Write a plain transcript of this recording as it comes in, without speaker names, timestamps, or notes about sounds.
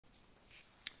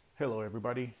Hello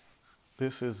everybody,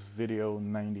 this is video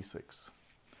 96,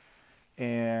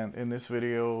 and in this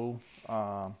video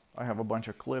I have a bunch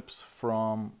of clips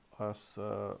from us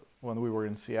when we were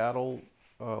in Seattle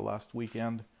last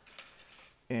weekend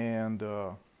and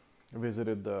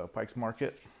visited the Pike's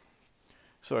Market.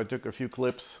 So I took a few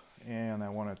clips and I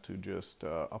wanted to just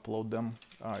upload them.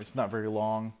 It's not very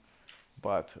long,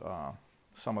 but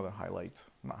some of the highlights,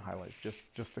 not highlights,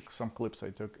 just some clips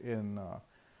I took in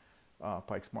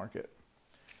Pike's Market.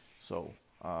 So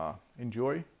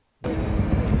enjoy.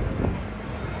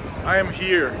 I am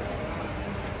here.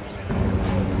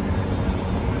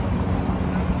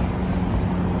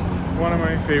 One of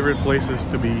my favorite places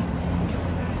to be.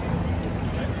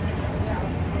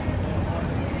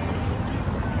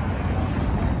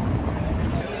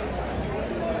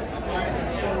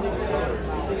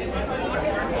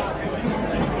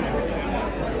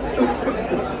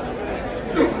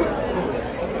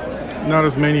 Not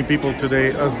as many people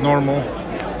today as normal.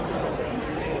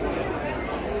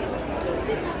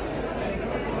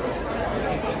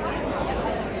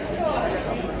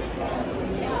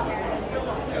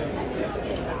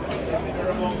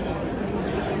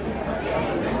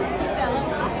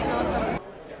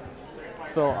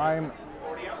 So I'm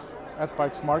at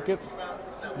Pike's Market,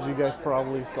 as you guys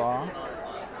probably saw,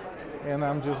 and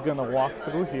I'm just gonna walk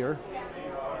through here.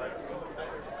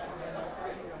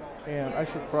 And I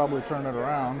should probably turn it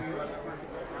around.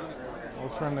 I'll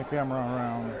turn the camera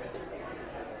around.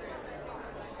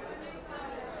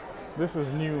 This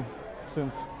is new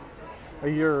since a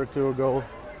year or two ago.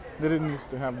 They didn't used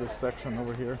to have this section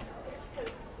over here.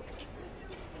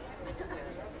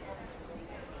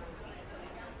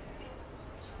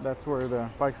 That's where the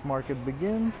Pike's Market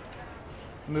begins.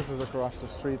 And this is across the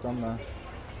street on the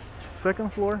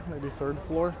second floor, maybe third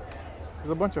floor.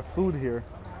 There's a bunch of food here.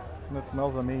 And it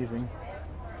smells amazing.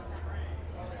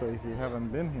 So if you haven't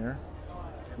been here,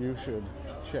 you should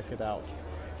check it out.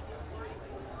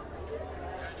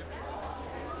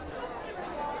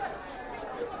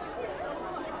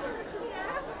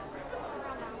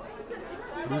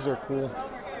 These are cool.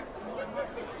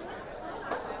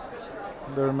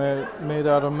 They're made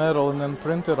out of metal and then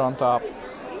printed on top.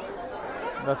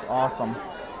 That's awesome.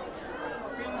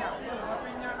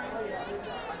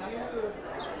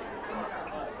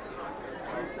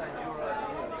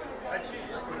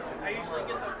 I usually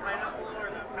get the pineapple or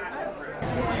the passion fruit.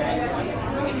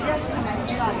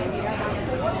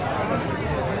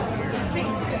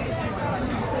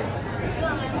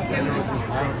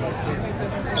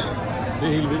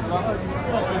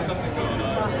 There's something going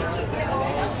on.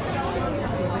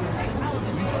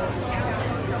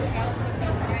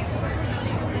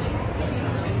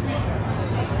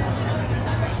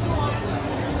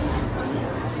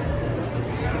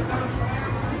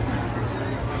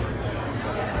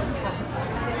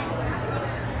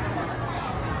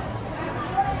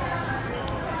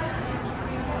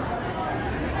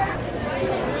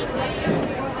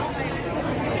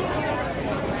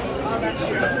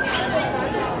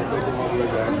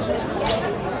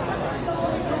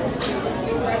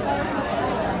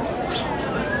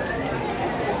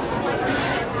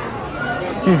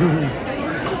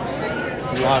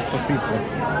 Lots of people.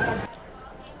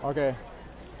 Okay,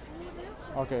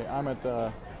 I'm at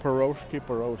the Piroshky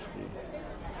Piroshky.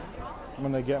 I'm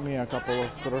gonna get me a couple of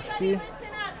Piroshky.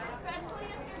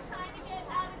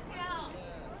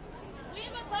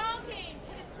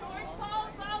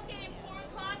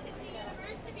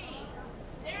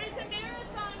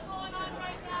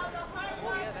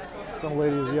 Some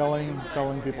ladies yelling,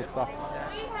 telling people stuff.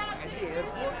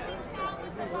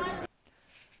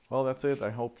 Well, that's it.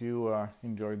 I hope you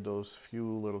enjoyed those few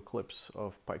little clips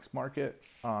of Pike's Market.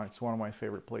 It's one of my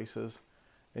favorite places.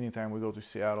 Anytime we go to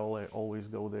Seattle, I always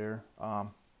go there. I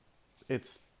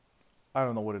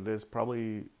don't know what it is.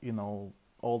 Probably, you know,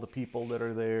 all the people that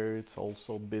are there. It's all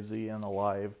so busy and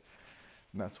alive.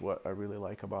 And that's what I really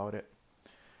like about it.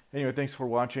 Anyway, thanks for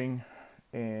watching.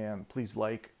 And please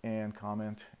like and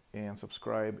comment and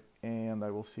subscribe. And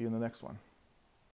I will see you in the next one.